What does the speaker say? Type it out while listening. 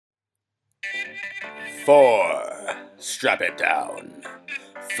4, strap it down.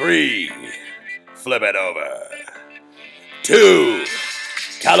 3, flip it over. 2,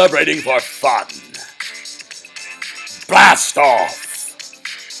 calibrating for fun. Blast off!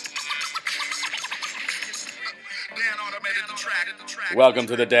 Welcome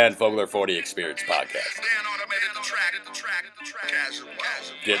to the Dan Fogler 40 Experience Podcast.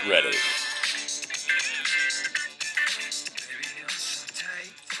 Get ready.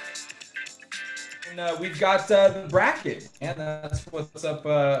 And we've got the bracket, and that's what's up.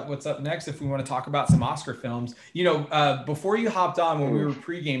 What's up next? If we want to talk about some Oscar films, before you hopped on when we were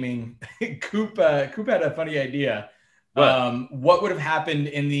pre-gaming, Coop had a funny idea. What would have happened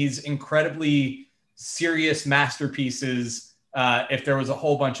in these incredibly serious masterpieces if there was a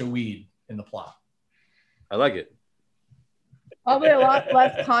whole bunch of weed in the plot? I like it. Probably a lot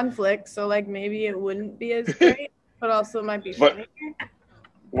less conflict, so like maybe it wouldn't be as great, but also might be funnier.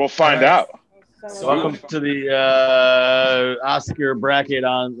 We'll find out. So welcome to the Oscar bracket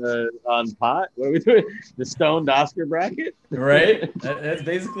on pot. What are we doing? The stoned Oscar bracket, right? That's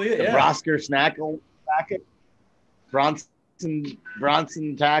basically it. The Oscar snackle bracket, Bronson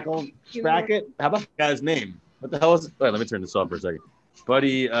tackle bracket. How about the guy's name? What the hell is it? Wait, let me turn this off for a second.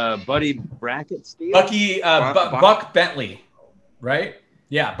 Buddy Bracket Steele. Buck Bentley, right?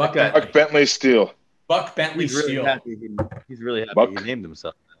 Yeah, Buck Bentley Steele. Buck Bentley Steele. He's really happy he named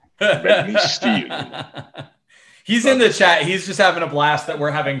himself. Bentley Steele. He's in the chat. He's just having a blast that we're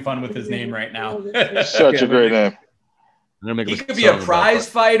having fun with his name right now. Such a great name. He could be a prize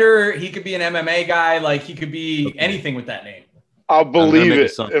fighter. He could be an MMA guy. Like he could be anything with that name. I'll believe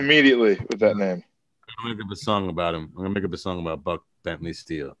it immediately with that name. I'm going to make up a song about him. I'm going to make up a song about Buck Bentley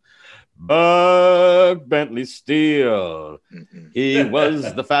Steele. Buck Bentley Steele. He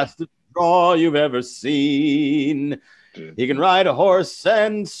was the fastest draw you've ever seen. He can ride a horse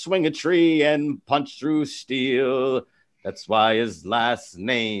and swing a tree and punch through steel. That's why his last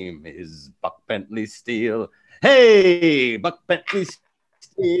name is Buck Bentley Steele. Hey, Buck Bentley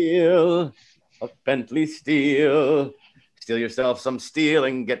Steele. Buck Bentley Steele. Steal yourself some steel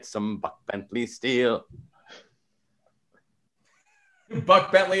and get some Buck Bentley Steele.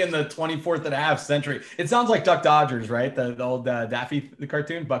 Buck Bentley in the 24th and a half century. It sounds like Duck Dodgers, right? The old Daffy the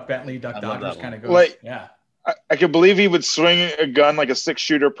cartoon. Buck Bentley, Duck Dodgers kind of goes. Like, yeah. I can believe he would swing a gun like a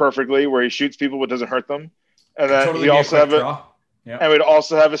 6-shooter perfectly, where he shoots people but doesn't hurt them. And then totally he also have it. Yeah. And we'd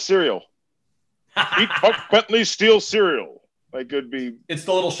also have a cereal. Eat Buck Bentley Steele cereal. Like it'd be. It's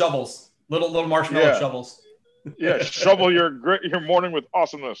the little shovels, little marshmallow shovels. Yeah, shovel your morning with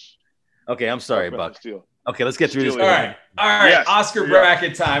awesomeness. Okay, I'm sorry, Buck. Okay, let's get through this. All right. Yes. Oscar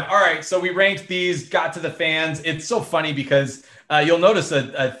bracket time. All right, so we ranked these, got to the fans. It's so funny because you'll notice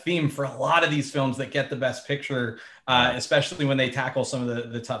a theme for a lot of these films that get the best picture, especially when they tackle some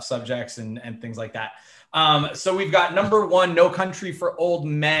of the tough subjects and things like that. So we've got number 1, No Country for Old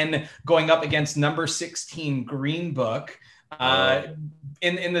Men, going up against number 16, Green Book.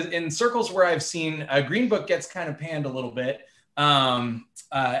 In circles where I've seen Green Book gets kind of panned a little bit.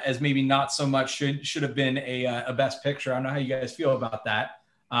 As maybe not so much should have been a best picture. I don't know how you guys feel about that.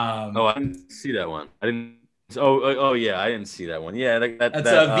 I didn't see that one. I didn't. Oh yeah, I didn't see that one. Yeah, that's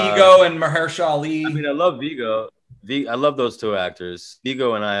Viggo and Mahershala Ali. I mean, I love Viggo. I love those two actors.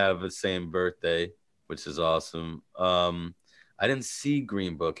 Viggo and I have the same birthday, which is awesome. I didn't see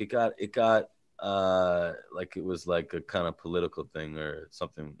Green Book. It got like it was like a kind of political thing or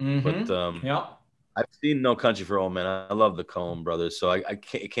something. Mm-hmm. But yeah. I've seen No Country for Old Men. I love the Coen brothers, so it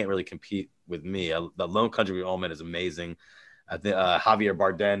can't really compete with me. The Lone Country for Old Men is amazing. I think Javier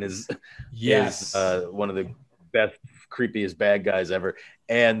Bardem is one of the best, creepiest bad guys ever.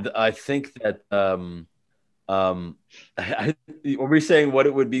 And I think that were we saying what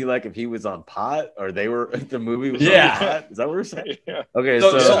it would be like if he was on pot or the movie was on pot? Is that what we're saying? Yeah. Okay,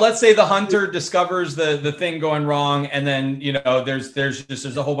 so let's say the hunter discovers the thing going wrong, and then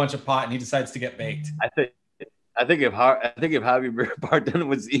there's a whole bunch of pot, and he decides to get baked. I think if Javier Bardem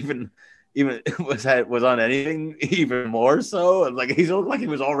was on anything, even more so, like he looked like he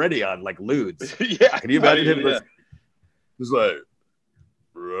was already on like Ludes. Yeah, can you imagine him? It was like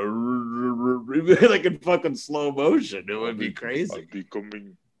like in fucking slow motion. It would be crazy. I'm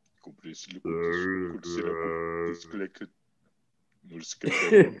becoming it'd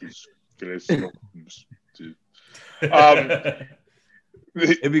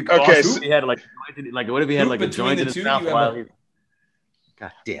be awesome if he had like what if he had like a joint in his mouth while he.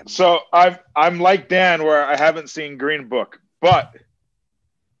 God damn. So I'm like Dan, where I haven't seen Green Book, but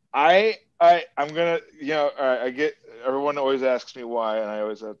I'm gonna I get everyone always asks me why, and I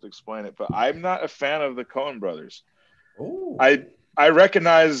always have to explain it. But I'm not a fan of the Coen brothers. Ooh. I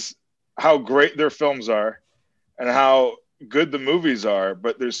recognize how great their films are and how good the movies are,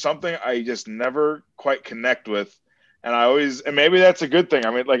 but there's something I just never quite connect with. And and maybe that's a good thing.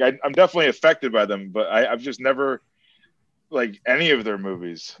 I mean, like I'm definitely affected by them, but I've just never like any of their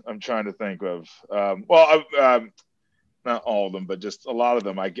movies. I'm trying to think of, not all of them, but just a lot of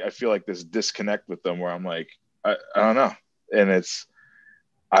them. I feel like this disconnect with them where I'm like, I don't know. And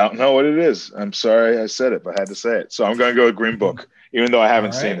I don't know what it is. I'm sorry I said it, but I had to say it. So I'm going to go with Green Book, even though I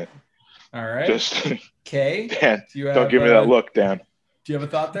haven't seen it. All right. Just Kay, Dan, don't give me that look, Dan. Do you have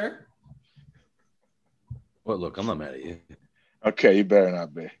a thought there? What look? I'm not mad at you. Okay, you better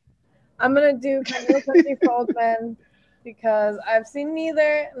not be. I'm gonna do kind of Country for Old Men because I've seen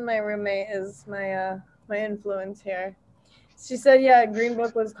neither, and my roommate is my influence here. She said, yeah, Green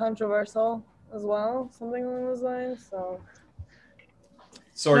Book was controversial as well, something along those lines. So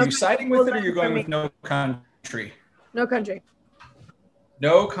are you siding with it, or you're going with No Country? No Country.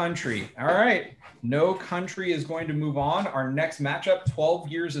 No Country. All right. No Country is going to move on. Our next matchup: 12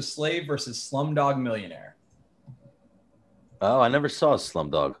 Years a Slave versus Slumdog Millionaire. Oh, I never saw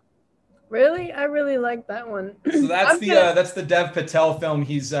Slumdog. Really? I really like that one. So that's the Dev Patel film.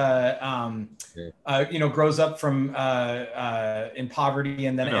 He's grows up from in poverty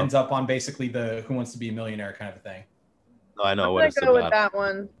and then ends up on basically the Who Wants to Be a Millionaire kind of a thing. No, I know I'm what it's gonna go about. with that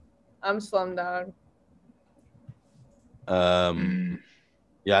one. I'm Slumdog.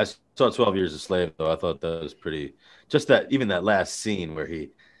 Yeah, I saw 12 Years a Slave though. I thought that was pretty. Just that, even that last scene where he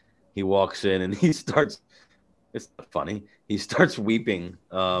walks in and he starts. It's funny. He starts weeping,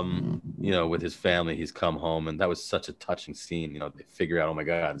 with his family. He's come home, and that was such a touching scene. They figure out, oh my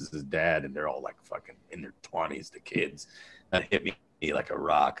God, this is his dad, and they're all like fucking in their 20s, the kids. That hit me like a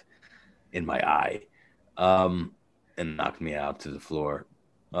rock in my eye, and knocked me out to the floor.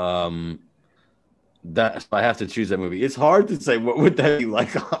 That I have to choose that movie. It's hard to say what would that be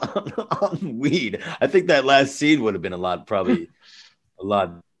like on weed. I think that last scene would have been a lot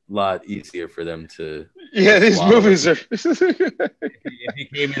easier for them to. Yeah, these movies are. If he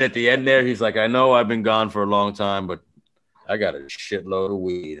came in at the end there, he's like, I know I've been gone for a long time, but I got a shitload of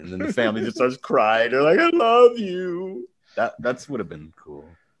weed. And then the family just starts crying. They're like, I love you. That's would have been cool.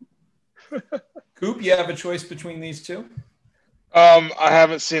 Coop, you have a choice between these two? I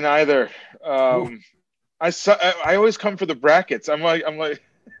haven't seen either. I always come for the brackets. I'm like I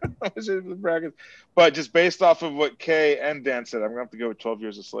was in the brackets. But just based off of what Kay and Dan said, I'm going to have to go with 12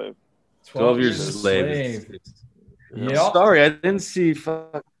 Years a Slave. 12 Years a Slave. Yep. Sorry, I didn't see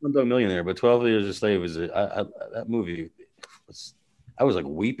Slumdog Millionaire, but 12 Years a Slave was that movie. I was like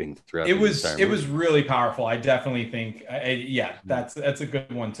weeping throughout. It was really powerful. I definitely think, that's a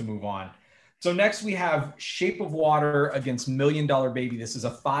good one to move on. So next we have Shape of Water against $1 Million Baby. This is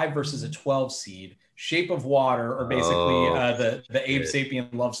a 5 versus a 12 seed. Shape of Water, or basically the Abe Sapien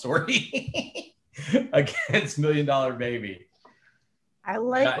love story against $1 Million Baby. I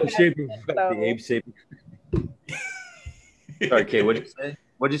like the Abe Sapien. Sorry, Kay, what'd you say?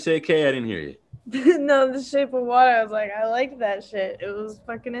 What'd you say, Kay? I didn't hear you. No, The Shape of Water. I was like, I liked that shit. It was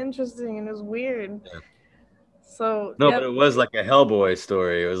fucking interesting and it was weird. Yeah. So but it was like a Hellboy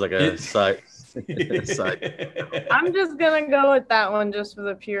story. It was like a side. I'm just gonna go with that one just for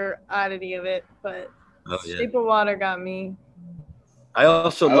the pure oddity of it. But Shape of Water got me. I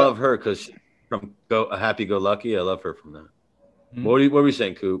also love her because from Happy Go Lucky. I love her from that. Mm-hmm. What were we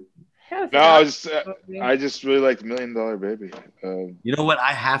saying, Coop? No, I just really liked $1 Million Baby. You know what?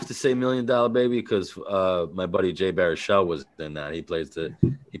 I have to say $1 Million Baby because my buddy Jay Baruchel was in that. He plays the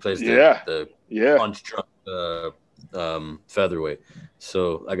punch drunk featherweight.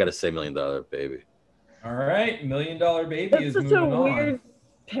 So I got to say $1 Million Baby. All right, $1 Million Baby That's is such moving a on. Weird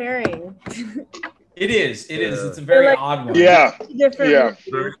pairing. It is. It's a very odd one. Yeah. Different. Yeah.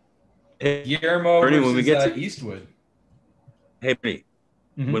 Guillermo Bernie, versus when we get to Eastwood. Hey, Bernie.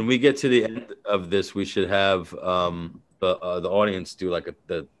 Mm-hmm. When we get to the end of this, we should have the audience do like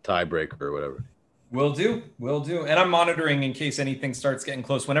the tiebreaker or whatever. Will do. And I'm monitoring in case anything starts getting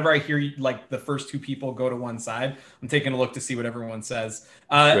close. Whenever I hear like the first two people go to one side, I'm taking a look to see what everyone says.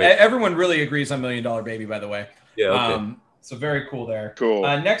 Everyone really agrees on $1 Million Baby, by the way. Yeah. Okay. So very cool there. Cool.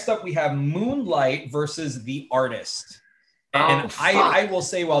 Next up, we have Moonlight versus The Artist. And I will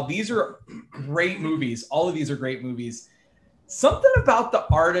say, while these are great movies, all of these are great movies, something about The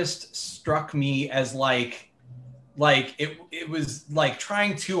Artist struck me as like it was like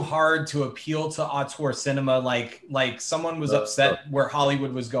trying too hard to appeal to auteur cinema. Like someone was upset where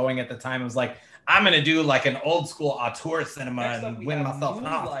Hollywood was going at the time. It was like, I'm gonna do like an old school auteur cinema and win myself an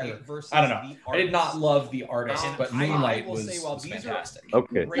Oscar. I don't know. I did not love The Artist, but Moonlight was fantastic.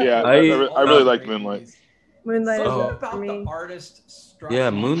 Okay. Yeah, I really like Moonlight. Something about The Artist Yeah,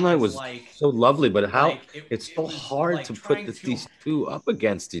 Moonlight was so lovely, but how like, it's so hard like to trying put to- these two up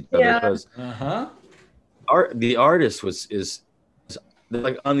against each other Yeah. because Uh-huh. the artist is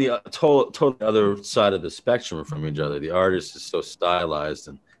like on the totally other side of the spectrum from each other. The artist is so stylized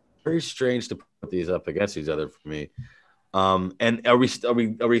and very strange to put these up against each other for me. And are we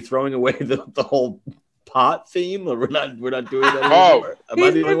throwing away the whole pot theme? Or we're not doing that anymore?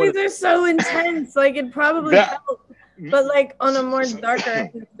 These movies are so intense. Like it probably helped, but like on a more darker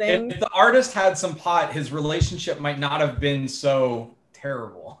thing. If the artist had some pot, his relationship might not have been so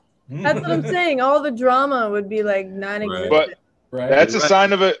terrible. That's what I'm saying. All the drama would be like non-existent. But Right. that's a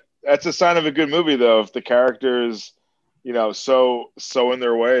sign of it. That's a sign of a good movie, though. If the characters, so in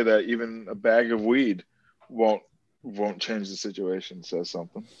their way that even a bag of weed won't change the situation, says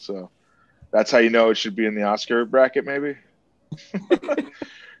something. So that's how you know it should be in the Oscar bracket, maybe.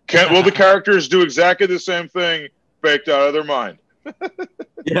 Will the characters do exactly the same thing baked out of their mind?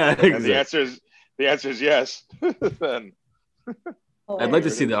 Yeah, exactly. And the answer is yes. Then I'd like to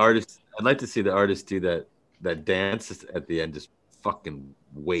see the artist. I'd like to see the artist do that dance at the end, just fucking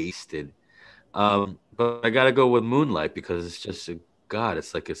wasted. But I gotta go with Moonlight because it's just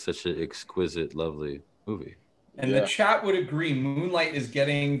it's such an exquisite, lovely movie. And the chat would agree. Moonlight is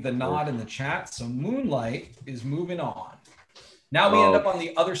getting the nod in the chat, so Moonlight is moving on. Now we end up on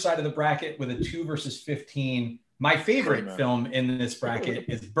the other side of the bracket with a 2 versus 15. My favorite film in this bracket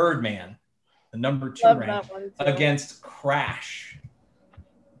is Birdman, the number 2 rank, against Crash.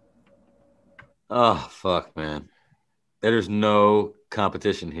 Oh fuck, man! There's no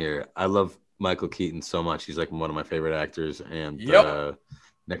competition here. I love Michael Keaton so much. He's like one of my favorite actors, and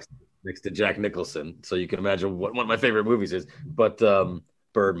next to Jack Nicholson. So you can imagine what one of my favorite movies is. But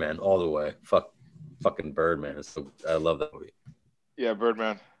Birdman, all the way. Fucking Birdman. I love that movie. Yeah,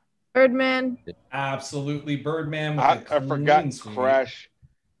 Birdman. Absolutely, Birdman. I forgot Crash.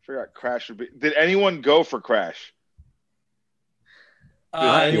 Crash would be. Did anyone go for Crash? No.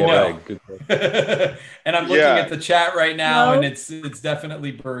 And I'm looking at the chat right now, and it's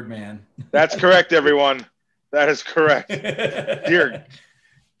definitely Birdman. That's correct, everyone. That is correct. Dear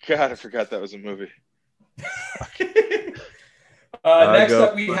God, I forgot that was a movie. Next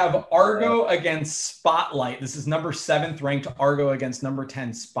up, we have Argo against Spotlight. This is number 7th ranked Argo against number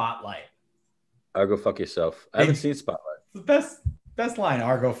 10 Spotlight. Argo, fuck yourself. I haven't seen Spotlight. The best line,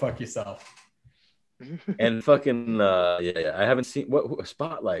 Argo, fuck yourself. And fucking I haven't seen what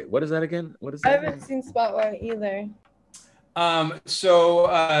Spotlight. What is that again? What is that? I haven't seen Spotlight either.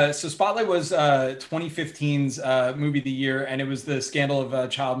 So Spotlight was 2015's movie of the year, and it was the scandal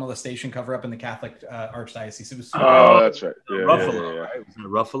of child molestation cover up in the Catholic Archdiocese. It was that's right. Yeah, Ruffalo, yeah. right? Was it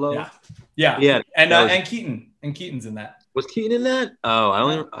Ruffalo? Yeah. And Keaton's in that. Was Keaton in that?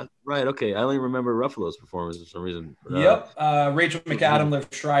 Oh, right. Okay, I only remember Ruffalo's performance for some reason. Yep. Rachel McAdam, Liv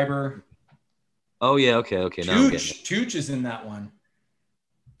Schreiber. Oh yeah. Okay. Now I'm getting it. Tooch is in that one.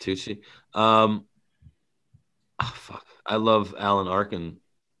 Tucci. Fuck. I love Alan Arkin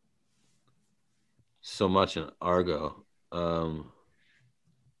so much in Argo. Goodman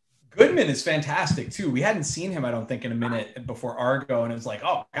is fantastic too. We hadn't seen him, I don't think, in a minute before Argo, and it was like,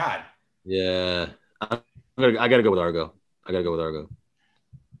 oh God. Yeah, I gotta go with Argo. I'm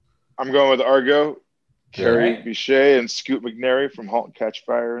going with Argo. Carrie Bichet and Scoot McNairy from *Halt and Catch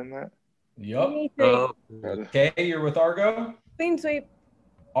Fire* in that. Yep. Okay, you're with Argo. Clean sweep.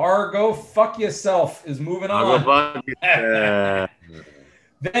 Argo, fuck yourself is moving on.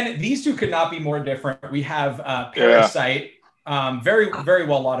 Then these two could not be more different. We have Parasite, very, very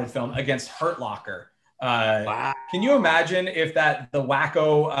well lauded film, against Hurt Locker. Can you imagine if the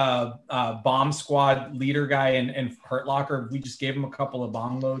wacko bomb squad leader guy in Hurt Locker, we just gave him a couple of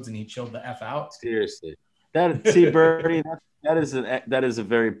bomb loads and he chilled the F out? Seriously. Bernie, that is a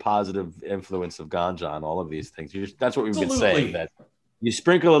very positive influence of ganja on all of these things. That's what we've been saying, that you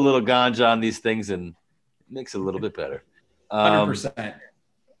sprinkle a little ganja on these things and it makes it a little bit better. 100%.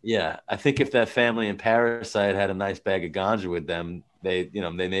 Yeah, I think if that family in Parasite had a nice bag of ganja with them, they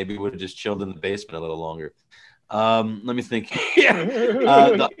maybe would have just chilled in the basement a little longer. Let me think.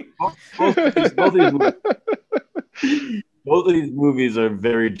 Both of these movies are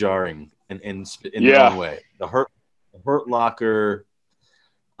very jarring in their own way. The Hurt Locker,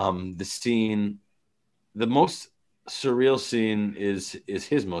 the scene, the most surreal scene is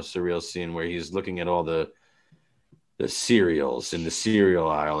his most surreal scene, where he's looking at all the cereals in the cereal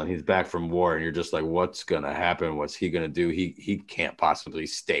aisle, and he's back from war, and you're just like, what's gonna happen? What's he gonna do? He can't possibly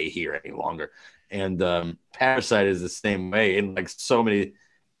stay here any longer. And Parasite is the same way in like so many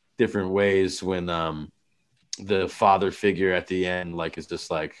different ways, when the father figure at the end like is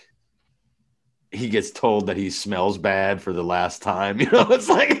just like, he gets told that he smells bad for the last time. It's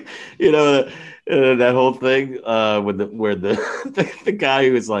like, that whole thing where the guy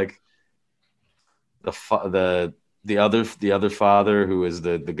who is like the other father, who is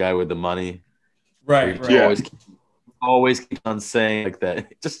the guy with the money, right? Always keeps on saying like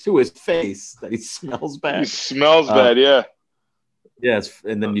that, just to his face, that he smells bad. He smells bad, yeah. Yes,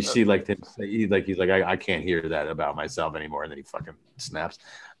 and then you see like him say, he's like I can't hear that about myself anymore, and then he fucking snaps.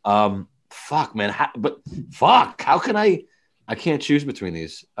 Fuck, man, how can I can't choose between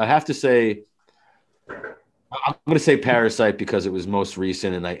these. I have to say, I'm going to say Parasite because it was most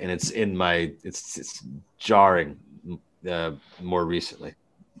recent, and it's jarring more recently.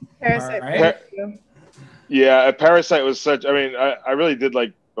 Parasite. Right. Yeah, Parasite was such. I mean, I really did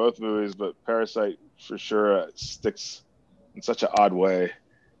like both movies, but Parasite for sure sticks in such an odd way.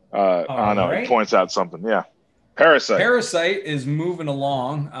 I don't know. Right. It points out something. Yeah. Parasite is moving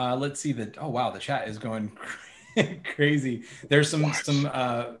along. Let's see the chat is going crazy. There's some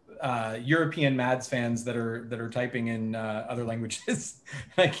European Mads fans that are typing in other languages.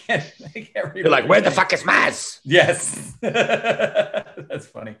 I can't read. You're like, where the fuck is Mads? Yes. That's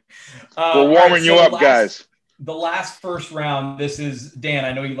funny. We're warming you up, guys. The last first round, this is Dan.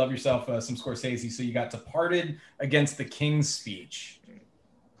 I know you love yourself some Scorsese, so you got Departed against The King's Speech.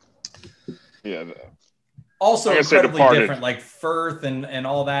 Yeah. Also incredibly different, like Firth and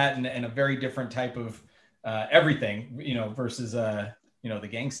all that, and a very different type of everything, versus The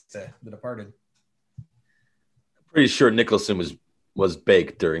Gangsta, The Departed. Pretty sure Nicholson was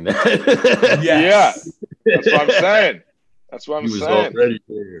baked during that. Yes. Yeah, that's what I'm saying. He was already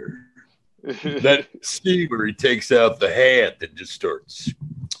there. That scene where he takes out the hand and just starts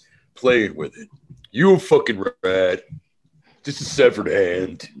playing with it. You a fucking rat. Just a severed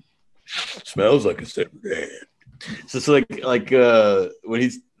hand. Smells like a severed hand. So it's like when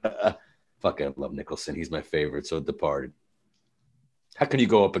he's fucking, I love Nicholson. He's my favorite. So Departed. How can you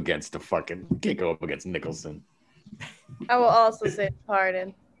go up against can't go up against Nicholson? I will also say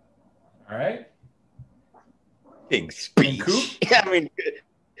Departed. All right. King's Speech. Yeah, I mean.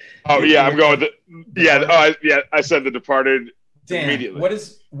 Oh yeah, I'm going with I said The Departed. Dan, immediately. What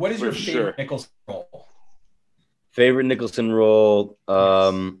is your favorite Nicholson role? Favorite Nicholson role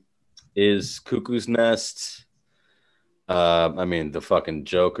is Cuckoo's Nest. I mean, the fucking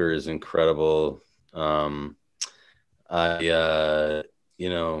Joker is incredible. There's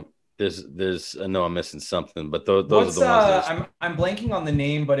I know I'm missing something, but those are the ones. I'm blanking on the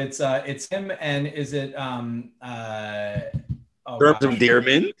name, but it's him, and is it Terms of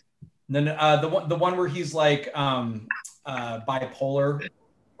Endearment? No, the one where he's like bipolar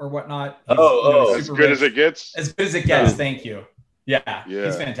or whatnot. As good as it gets. As good as it gets. Thank you. Yeah,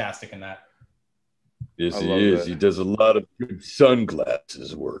 he's fantastic in that. Yes, he is. That. He does a lot of good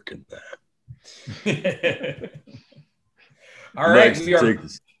sunglasses work in that. All right,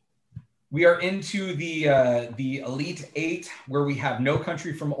 we are into the Elite Eight, where we have No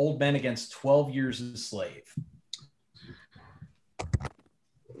Country for Old Men against 12 Years a Slave.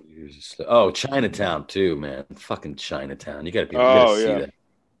 Oh, Chinatown too, man. Fucking Chinatown. You gotta see that.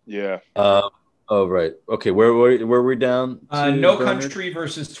 Yeah. Right. Okay, where were we down? No Country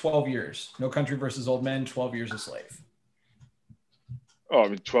versus 12 Years. No Country versus Old Men, 12 Years a Slave. Oh, I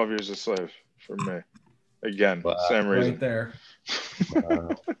mean, 12 Years a Slave for me. Again, same reason. Right there.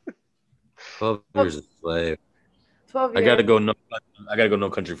 12 Years a Slave. 12 years. I gotta go No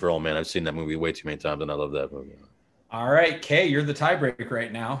Country for Old Men. I've seen that movie way too many times, and I love that movie. All right, Kay, you're the tiebreaker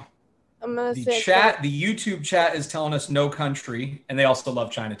right now. I'm gonna say the YouTube chat is telling us No Country, and they also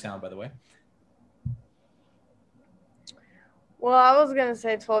love Chinatown, by the way. Well, I was gonna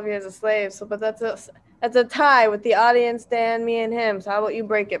say 12 Years a Slave, but that's a tie with the audience, Dan, me, and him. So how about you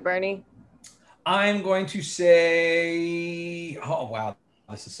break it, Bernie? I'm going to say, oh wow,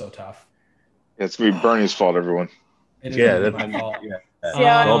 this is so tough. It's gonna be Bernie's fault, everyone. It is that's my fault. Yeah.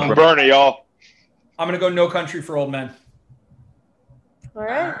 Bernie, y'all. I'm gonna go No Country for Old Men. All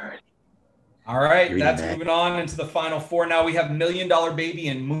right. All right, that's moving on into the final four. Now we have $1 Million Baby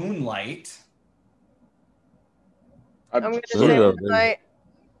and Moonlight. I'm going to say Moonlight.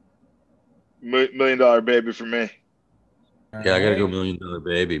 $1 Million Baby for me. I gotta go $1 Million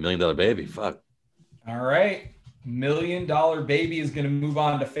Baby. $1 Million Baby. Fuck. All right. $1 Million Baby is going to move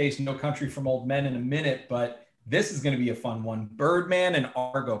on to face No Country for Old Men in a minute, but this is going to be a fun one. Birdman and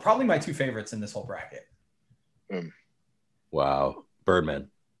Argo. Probably my two favorites in this whole bracket. Wow.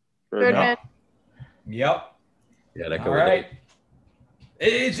 Birdman. Yep. Yeah, that all right.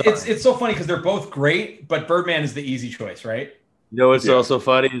 It's so funny because they're both great, but Birdman is the easy choice, right? You know what's also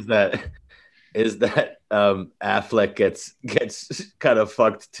funny is that is that Affleck gets kind of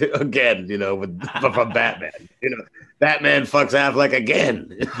fucked again, from Batman. Batman fucks Affleck again.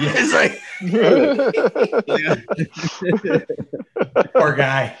 It's like Poor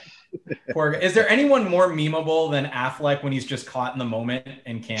guy. Poor guy. Is there anyone more memeable than Affleck when he's just caught in the moment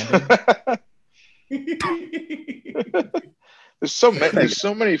and candid? There's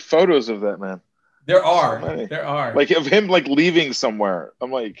so many photos of that man. There are. Like of him like leaving somewhere.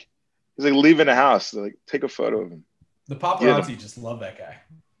 I'm like, he's like leaving a house. They're like, take a photo of him. The paparazzi just love that guy.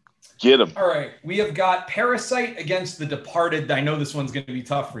 Get him. All right. We have got Parasite against The Departed. I know this one's going to be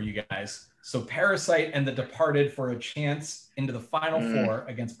tough for you guys. So Parasite and The Departed for a chance into the final four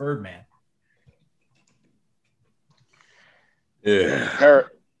against Birdman. Yeah.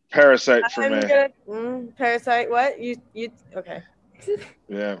 Parasite for me. Parasite. What you? Okay.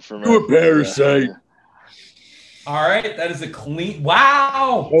 Yeah, for me. Do a Parasite. Yeah. All right, that is a clean.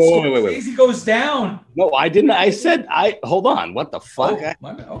 Wow. Oh, wait. Scorsese goes down. No, I didn't. I said hold on. What the fuck? Oh,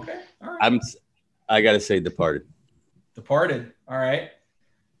 my bad. Okay. All right. I gotta say Departed. Departed. All right.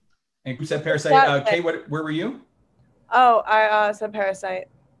 And who said Parasite? Kay, where were you? Oh, I said Parasite.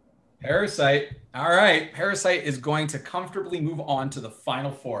 Parasite. All right. Parasite is going to comfortably move on to the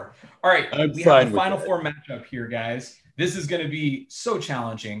final four. All right. We fine have the final four matchup here, guys. This is going to be so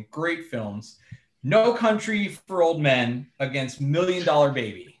challenging. Great films. No Country for Old Men against $1 Million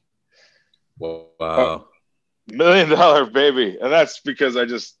Baby. Wow. $1 Million Baby. And that's because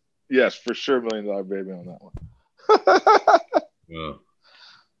yes, for sure, $1 Million Baby on that one.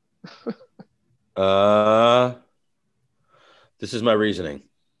 This is my reasoning.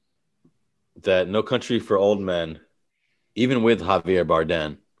 That No Country for Old Men, even with Javier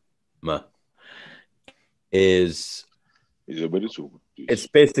Bardem, it's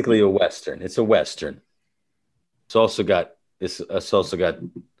basically a Western. It's a Western. It's also got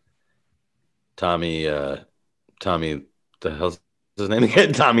Tommy, the hell's his name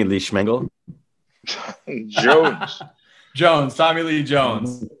again? Tommy Lee Schmengel. Tommy Lee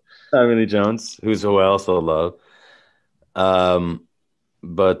Jones. Tommy Lee Jones, who I also love.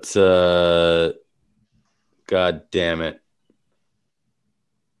 But God damn it.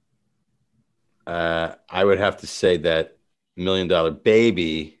 I would have to say that $1 Million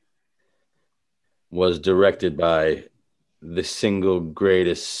Baby was directed by the single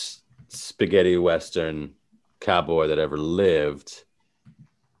greatest spaghetti Western cowboy that ever lived.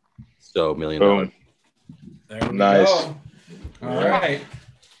 So $1 Million. Boom. There we Nice. go. All right.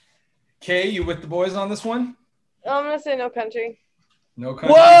 Kay, you with the boys on this one? I'm gonna say No Country. No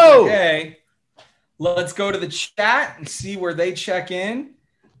Country. Whoa! Okay. Let's go to the chat and see where they check in.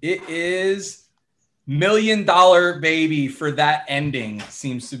 It is $1 Million Baby for that ending.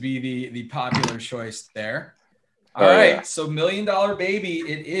 Seems to be the popular choice there. All right. So $1 Million Baby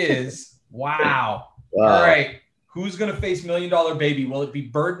it is. Wow. All right. Who's going to face $1 Million Baby? Will it be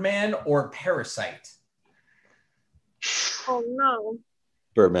Birdman or Parasite? Oh, no.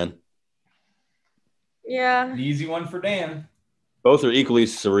 Birdman. Yeah. An easy one for Dan. Both are equally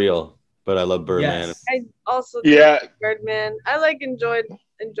surreal, but I love Birdman. Yes. I also Birdman. I enjoyed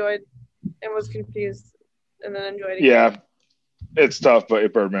and was confused and then enjoyed it. Yeah. It's tough,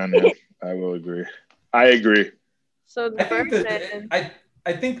 but Birdman, yeah. I will agree. I agree. So the Birdman.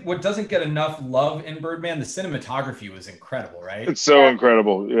 I think what doesn't get enough love in Birdman, the cinematography was incredible, right? It's so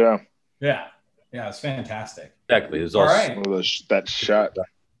incredible. Yeah. Yeah. Yeah, it's fantastic. Exactly. It was All also, right. That shot.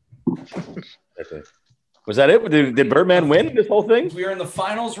 Was that it? Did Birdman win this whole thing? We are in the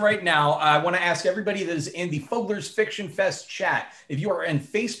finals right now. I want to ask everybody that is in the Fogler's Fiction Fest chat, if you are in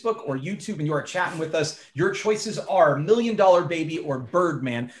Facebook or YouTube and you are chatting with us, your choices are $1 Million Baby or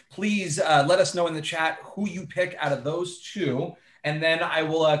Birdman. Please let us know in the chat who you pick out of those two, and then I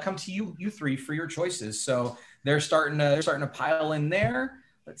will come to you three for your choices. So they're starting to pile in there.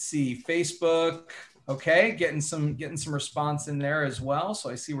 Let's see, Facebook. Okay, getting some response in there as well. So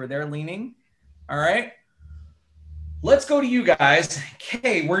I see where they're leaning. All right. Let's go to you guys.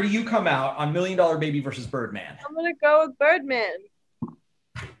 Kay, where do you come out on $1 Million Baby versus Birdman? I'm gonna go with Birdman.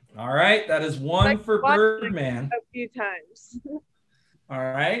 All right, that is one for Birdman. A few times. All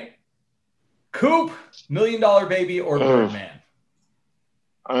right. Coop, $1 Million Baby or Birdman?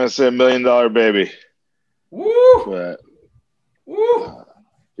 I'm gonna say $1 Million Baby. Woo! But,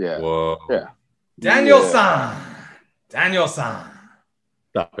 yeah. Whoa. Yeah. Daniel-san. Daniel-san.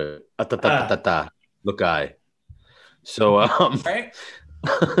 Stop it. Look, So, All right.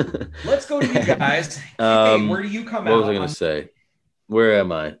 Let's go to you guys. Hey, where do you come out? What was I going to say? Where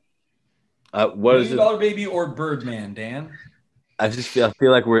am I? What $1 is it? Million Baby or Birdman, Dan? I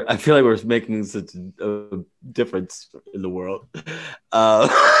feel like we're making such a difference in the world.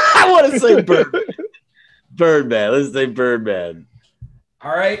 I want to say Birdman. Let's say Birdman.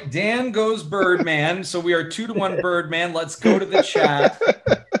 All right, Dan goes Birdman. So we are 2-1 Birdman. Let's go to the chat.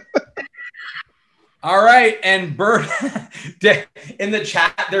 All right, and in the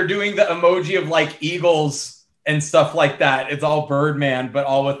chat, they're doing the emoji of like eagles and stuff like that. It's all Birdman, but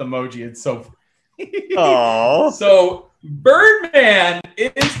all with emoji. It's so. Oh. So Birdman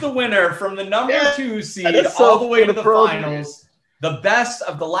is the winner from the number 2 seed all the way to the finals. The best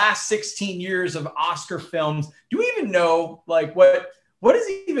of the last 16 years of Oscar films. Do we even know like what is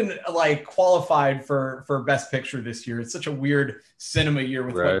even like qualified for Best Picture this year? It's such a weird cinema year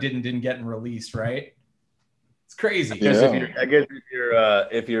with what didn't get released, right? It's crazy. I guess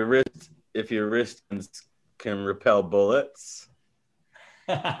if your wrist can repel bullets.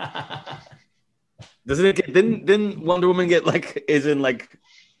 Didn't Wonder Woman get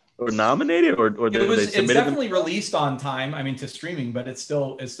or nominated or it's definitely released on time. I mean, to streaming, but it's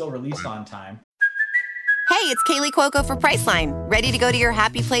still released on time. Hey, it's Kaylee Cuoco for Priceline. Ready to go to your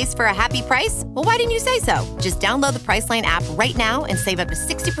happy place for a happy price? Well, why didn't you say so? Just download the Priceline app right now and save up to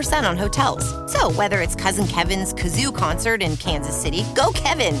 60% on hotels. So whether it's Cousin Kevin's Kazoo Concert in Kansas City, go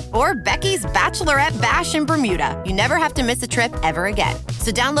Kevin, or Becky's Bachelorette Bash in Bermuda, you never have to miss a trip ever again.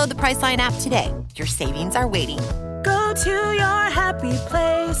 So download the Priceline app today. Your savings are waiting. Go to your happy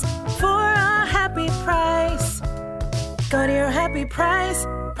place for a happy price. Go to your happy price,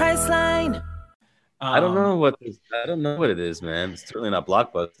 Priceline. I don't know what it is, man. It's certainly not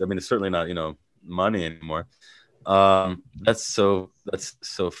Blockbuster. I mean, it's certainly not, money anymore. That's so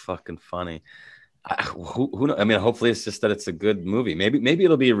fucking funny. Who knows? I mean, hopefully it's just that it's a good movie. Maybe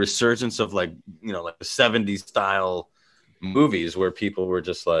it'll be a resurgence of like the 70s style movies where people were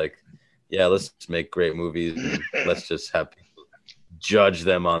just like, yeah, let's just make great movies and let's just have people judge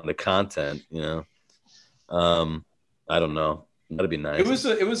them on the content, I don't know. That'd be nice.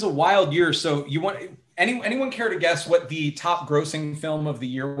 It was a wild year. So you want anyone care to guess what the top grossing film of the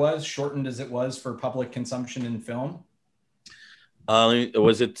year was, shortened as it was for public consumption in film?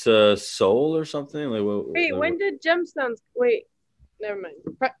 Was it Soul or something? When did Gemstones? Wait, never mind.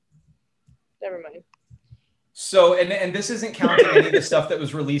 Never mind. So, and this isn't counting any of the stuff that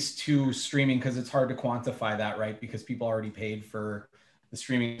was released to streaming because it's hard to quantify that, right? Because people already paid for the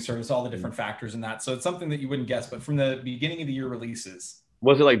streaming service, all the different factors in that. So it's something that you wouldn't guess, but from the beginning of the year releases.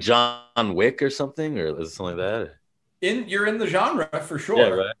 Was it like John Wick or something? Or is it something like that? You're in the genre for sure. Yeah,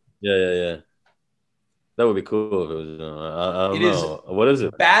 right. Yeah. That would be cool if it was, I don't know. What is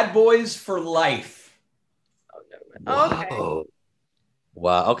it? Bad Boys for Life. Okay.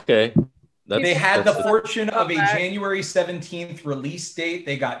 Wow. Okay. They had the fortune of a January 17th release date.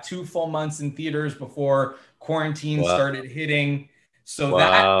 They got 2 full months in theaters before quarantine started hitting. So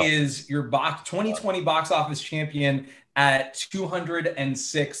that is your 2020 box office champion at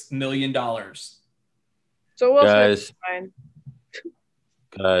 $206 million. So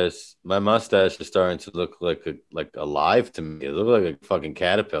guys, my mustache is starting to look like alive to me. It looks like a fucking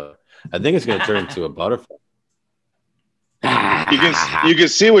caterpillar. I think it's going to turn into a butterfly. You can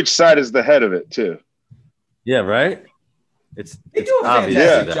see which side is the head of it too. Yeah, right. They do a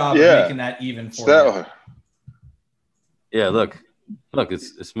fantastic job of making that even for you. Yeah, look,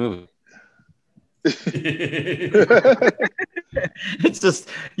 it's moving. It's just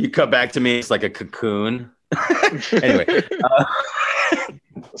you cut back to me. It's like a cocoon. Anyway,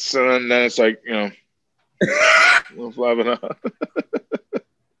 so then it's like flapping up.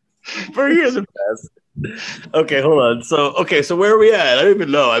 For you the best. Okay, hold on. So where are we at? I don't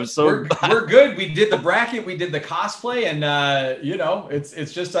even know. We're good. We did the bracket, we did the cosplay, and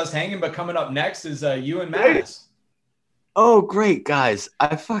it's just us hanging. But coming up next is you and Maz. Oh, great, guys!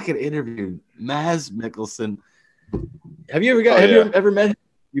 I fucking interviewed Maz Mikkelsen. Have you ever met him?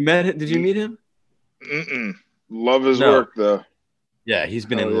 You met him? Did you meet him? Mm-mm. Love his work though. Yeah, he's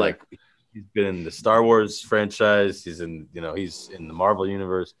been he's been in the Star Wars franchise. He's in he's in the Marvel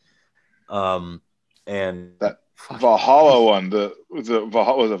universe. And that Valhalla one, was it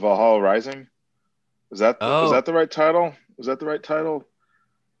Valhalla Rising? Was that the right title? Was that the right title?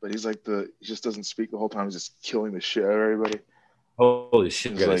 But he's like he just doesn't speak the whole time. He's just killing the shit out of everybody. Holy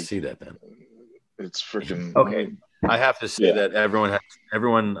shit! You gotta see that then. It's freaking okay. I have to say that everyone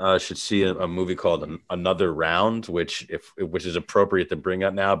should see a movie called Another Round, which is appropriate to bring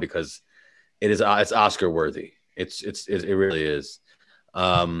up now because it's Oscar worthy. It really is.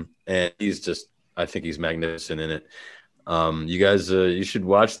 And I think he's magnificent in it. You guys, you should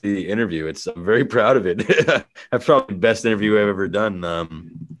watch the interview. I'm very proud of it. That's probably the best interview I've ever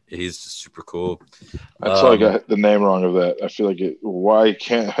done. He's super cool. That's why I got the name wrong of that. I feel like it. Why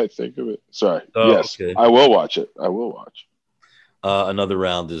can't I think of it? Sorry. Yes, okay. I will watch it. I will watch. Another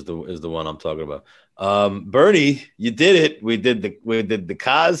round is the one I'm talking about. Bernie, you did it. We did the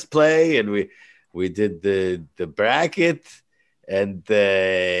cosplay, and we did the bracket, and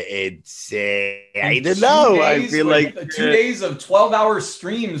it's I don't know. I feel like 2 days of 12-hour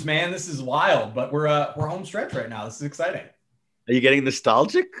streams, man. This is wild, but we're home stretch right now. This is exciting. Are you getting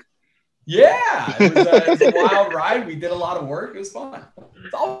nostalgic? Yeah, it was a wild ride. We did a lot of work. It was fun.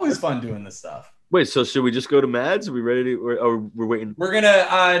 It's always fun doing this stuff. Wait, so should we just go to Mads? Are we ready to? Or we're waiting? We're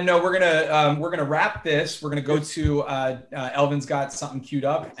gonna wrap this. We're gonna go to Elvin's got something queued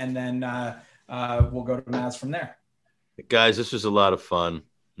up, and then we'll go to Mads from there. Guys, this was a lot of fun.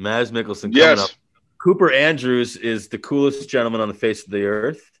 Mads Mikkelsen coming Yes. up. Cooper Andrews is the coolest gentleman on the face of the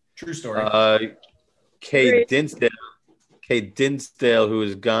earth. True story. Kate Dinsdale, who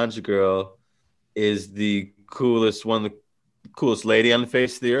is Ganja Girl, is the coolest coolest lady on the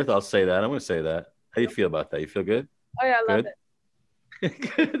face of the earth. I'll say that. I'm going to say that. How do you feel about that? You feel good? Oh yeah, I love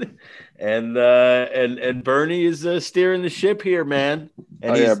Good? Good. And Bernie is steering the ship here, man.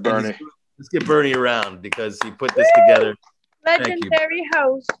 And Bernie. Let's get Bernie around because he put this together. Legendary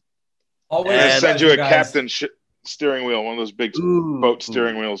host. I'm Always gonna send you a guys. captain steering wheel, one of those big boat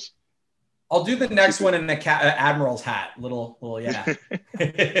steering wheels. I'll do the next one in the admiral's hat. Little yeah.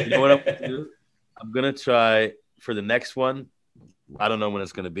 You know what I'm going to do? I'm going to try for the next one. I don't know when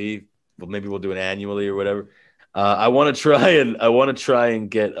it's going to be, but maybe we'll do it annually or whatever. I want to try and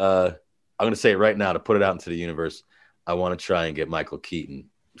get. I'm going to say it right now to put it out into the universe. I want to try and get Michael Keaton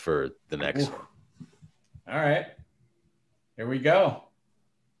for the next one. All right, here we go.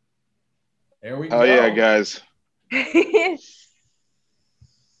 There we go. Oh yeah, guys.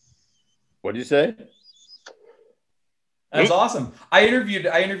 What did you say? That's awesome. I interviewed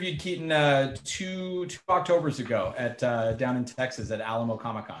Keaton two Octobers ago at down in Texas at Alamo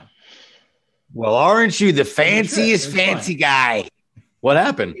Comic-Con. Well, aren't you the fanciest It was fancy guy? What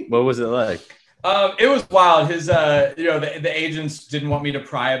happened? What was it like? It was wild. His the agents didn't want me to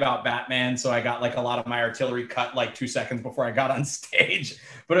pry about Batman, so I got like a lot of my artillery cut like 2 seconds before I got on stage.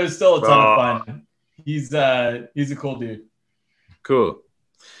 But it was still a ton of fun. He's a cool dude. Cool.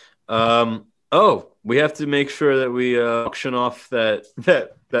 We have to make sure that we auction off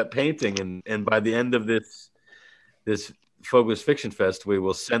that painting, and by the end of this Focus Fiction Fest, we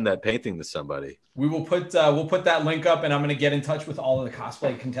will send that painting to somebody. We will put we'll put that link up, and I'm going to get in touch with all of the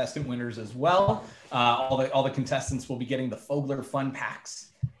cosplay contestant winners as well. All the contestants will be getting the Fogler Fun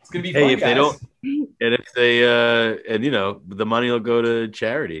Packs. It's going to be fun, if guys. they don't, and if they the money will go to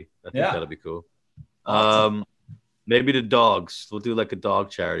charity. I think that'll be cool. Awesome. Maybe the dogs. We'll do like a dog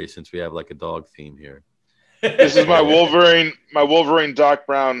charity since we have like a dog theme here. This is my Wolverine Doc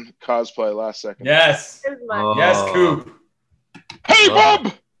Brown cosplay last second. Yes. Yes, Coop. Hey,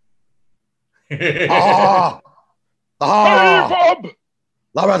 Bob! Hey, Bob!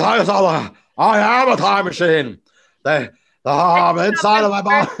 Let me tell you something. I am a time machine. The inside of my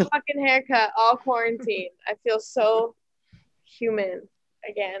body. Fucking haircut, all quarantine. I feel so human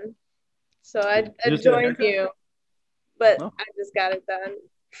again. So I joined you, but I just got it done.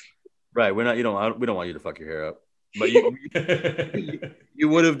 Right, we don't want you to fuck your hair up. But you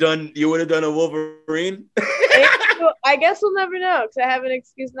would have done a Wolverine. I guess we'll never know because I have an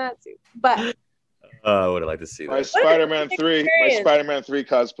excuse not to. But I would have liked to see that. My Spider-Man 3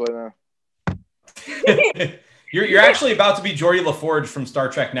 cosplay now. You're actually about to be Geordi LaForge from Star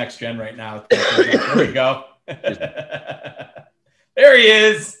Trek Next Gen right now. There we go. There he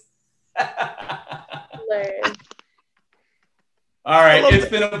is. All right, it's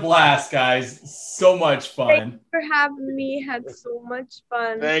been a blast, guys. So much fun. Thank you for having me. Had so much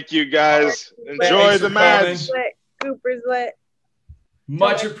fun. Thank you, guys. Enjoy the match. Cooper's lit.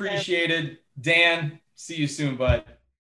 Much appreciated. Dan, see you soon, bud.